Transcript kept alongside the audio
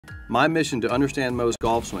My mission to understand Mo's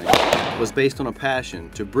golf swing was based on a passion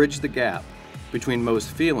to bridge the gap between Mo's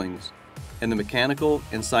feelings and the mechanical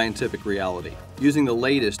and scientific reality. Using the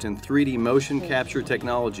latest in 3D motion capture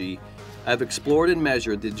technology, I've explored and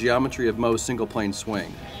measured the geometry of Mo's single plane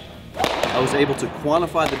swing. I was able to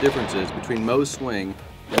quantify the differences between Mo's swing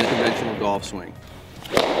and the conventional golf swing.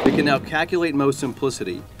 We can now calculate Mo's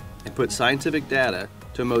simplicity and put scientific data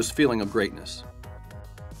to Mo's feeling of greatness.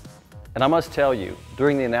 And I must tell you,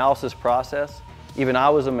 during the analysis process, even I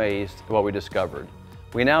was amazed at what we discovered.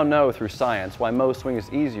 We now know through science why Mo's swing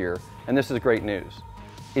is easier, and this is great news.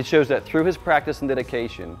 It shows that through his practice and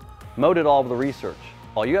dedication, Mo did all of the research.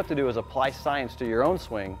 All you have to do is apply science to your own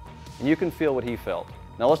swing, and you can feel what he felt.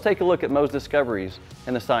 Now let's take a look at Mo's discoveries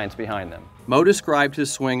and the science behind them. Mo described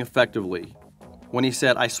his swing effectively when he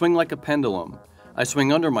said, "I swing like a pendulum, I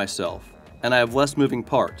swing under myself, and I have less moving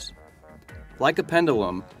parts." Like a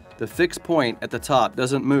pendulum, the fixed point at the top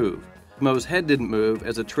doesn't move. Mo's head didn't move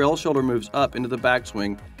as the trail shoulder moves up into the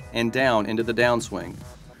backswing and down into the downswing,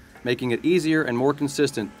 making it easier and more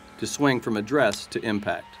consistent to swing from address to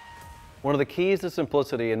impact. One of the keys to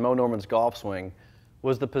simplicity in Mo Norman's golf swing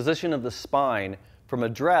was the position of the spine from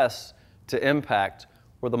address to impact,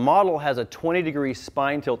 where the model has a 20-degree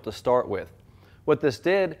spine tilt to start with. What this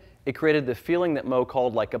did, it created the feeling that Mo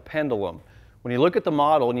called like a pendulum. When you look at the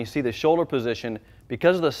model and you see the shoulder position,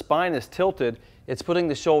 because the spine is tilted, it's putting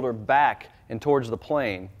the shoulder back and towards the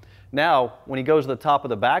plane. Now, when he goes to the top of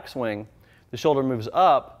the backswing, the shoulder moves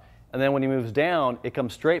up, and then when he moves down, it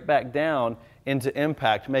comes straight back down into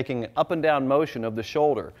impact, making an up and down motion of the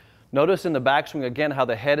shoulder. Notice in the backswing again how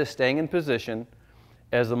the head is staying in position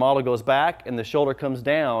as the model goes back and the shoulder comes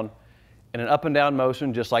down in an up and down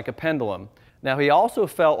motion just like a pendulum. Now he also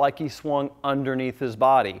felt like he swung underneath his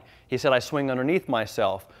body. He said, "I swing underneath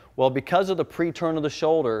myself." Well, because of the pre-turn of the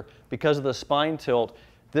shoulder, because of the spine tilt,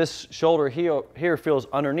 this shoulder here feels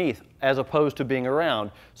underneath as opposed to being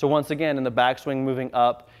around. So once again, in the backswing moving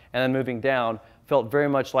up and then moving down, felt very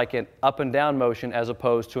much like an up and down motion as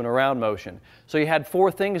opposed to an around motion. So you had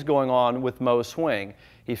four things going on with Mo's swing.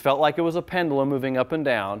 He felt like it was a pendulum moving up and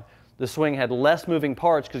down. The swing had less moving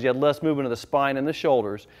parts because you had less movement of the spine and the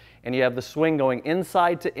shoulders. And you have the swing going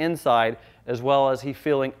inside to inside, as well as he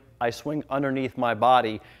feeling, "I swing underneath my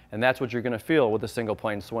body," and that's what you're going to feel with a single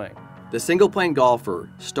plane swing. The single plane golfer,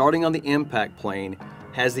 starting on the impact plane,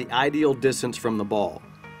 has the ideal distance from the ball,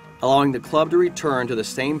 allowing the club to return to the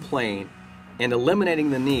same plane and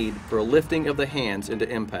eliminating the need for a lifting of the hands into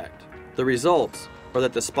impact. The results are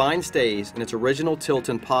that the spine stays in its original tilt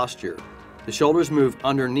and posture, the shoulders move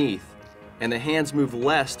underneath, and the hands move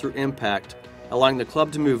less through impact, allowing the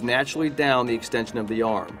club to move naturally down the extension of the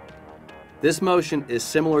arm. This motion is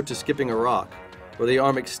similar to skipping a rock, where the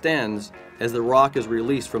arm extends as the rock is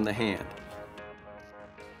released from the hand.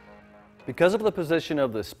 Because of the position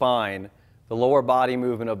of the spine, the lower body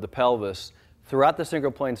movement of the pelvis, throughout the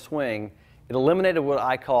single plane swing, it eliminated what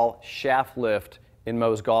I call shaft lift in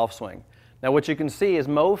Mo's golf swing. Now what you can see is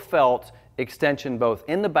Mo felt extension both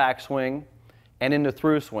in the backswing and in the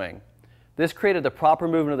through swing. This created the proper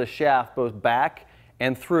movement of the shaft both back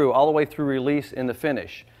and through, all the way through release in the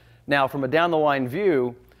finish. Now from a down the line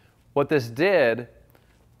view, what this did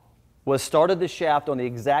was started the shaft on the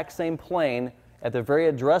exact same plane at the very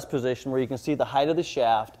address position where you can see the height of the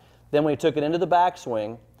shaft. Then when he took it into the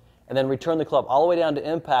backswing and then returned the club all the way down to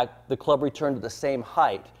impact, the club returned to the same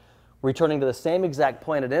height, returning to the same exact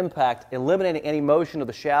plane at impact, eliminating any motion of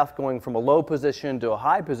the shaft going from a low position to a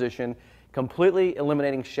high position, completely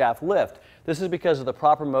eliminating shaft lift. This is because of the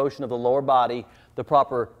proper motion of the lower body, the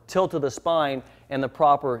proper tilt of the spine, and the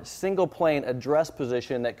proper single plane address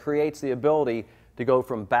position that creates the ability to go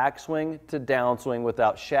from backswing to downswing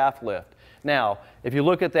without shaft lift. Now, if you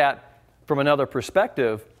look at that from another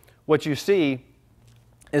perspective, what you see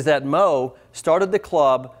is that Mo started the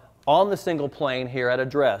club on the single plane here at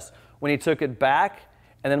address. When he took it back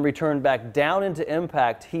and then returned back down into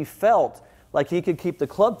impact, he felt like he could keep the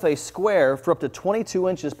club face square for up to 22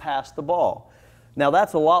 inches past the ball. Now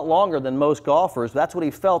that's a lot longer than most golfers. That's what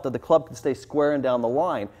he felt, that the club could stay square and down the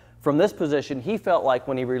line. From this position, he felt like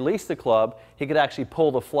when he released the club, he could actually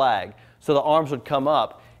pull the flag, so the arms would come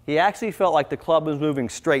up. He actually felt like the club was moving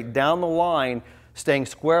straight down the line, staying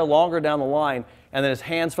square longer down the line, and then his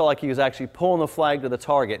hands felt like he was actually pulling the flag to the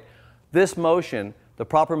target. This motion, the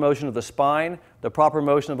proper motion of the spine, the proper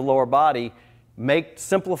motion of the lower body,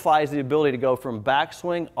 simplifies the ability to go from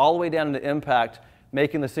backswing all the way down into impact,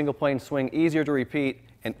 making the single plane swing easier to repeat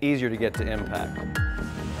and easier to get to impact.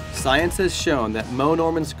 Science has shown that Mo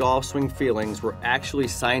Norman's golf swing feelings were actually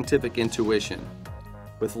scientific intuition.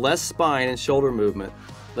 With less spine and shoulder movement,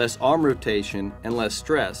 less arm rotation, and less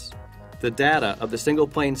stress, The data of the single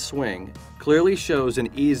plane swing clearly shows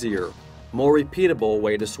an easier, more repeatable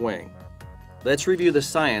way to swing. Let's review the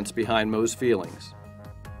science behind Mo's feelings.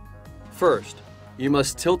 First, you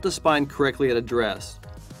must tilt the spine correctly at address,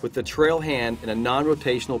 with the trail hand in a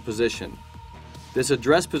non-rotational position. This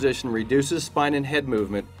address position reduces spine and head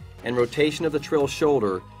movement and rotation of the trail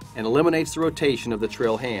shoulder and eliminates the rotation of the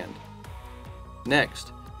trail hand.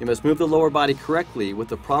 Next, you must move the lower body correctly with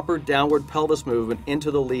the proper downward pelvis movement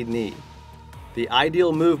into the lead knee. The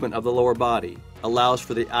ideal movement of the lower body allows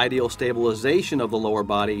for the ideal stabilization of the lower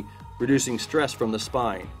body, reducing stress from the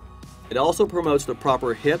spine. It also promotes the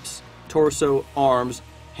proper hips, torso, arms,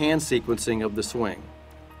 hand sequencing of the swing.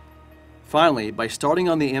 Finally, by starting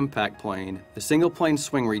on the impact plane, the single plane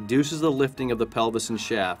swing reduces the lifting of the pelvis and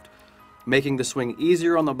shaft, making the swing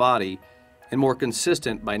easier on the body and more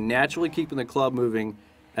consistent by naturally keeping the club moving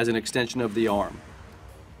as an extension of the arm.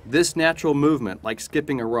 This natural movement, like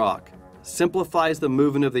skipping a rock, simplifies the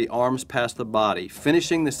movement of the arms past the body,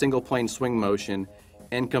 finishing the single plane swing motion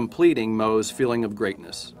and completing Mo's feeling of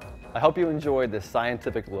greatness. I hope you enjoyed this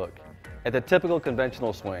scientific look at the typical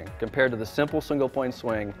conventional swing compared to the simple single plane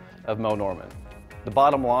swing of Mo Norman. The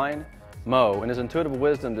bottom line, Mo, in his intuitive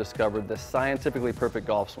wisdom, discovered the scientifically perfect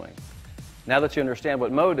golf swing. Now that you understand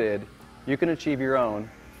what Mo did, you can achieve your own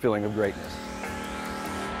feeling of greatness.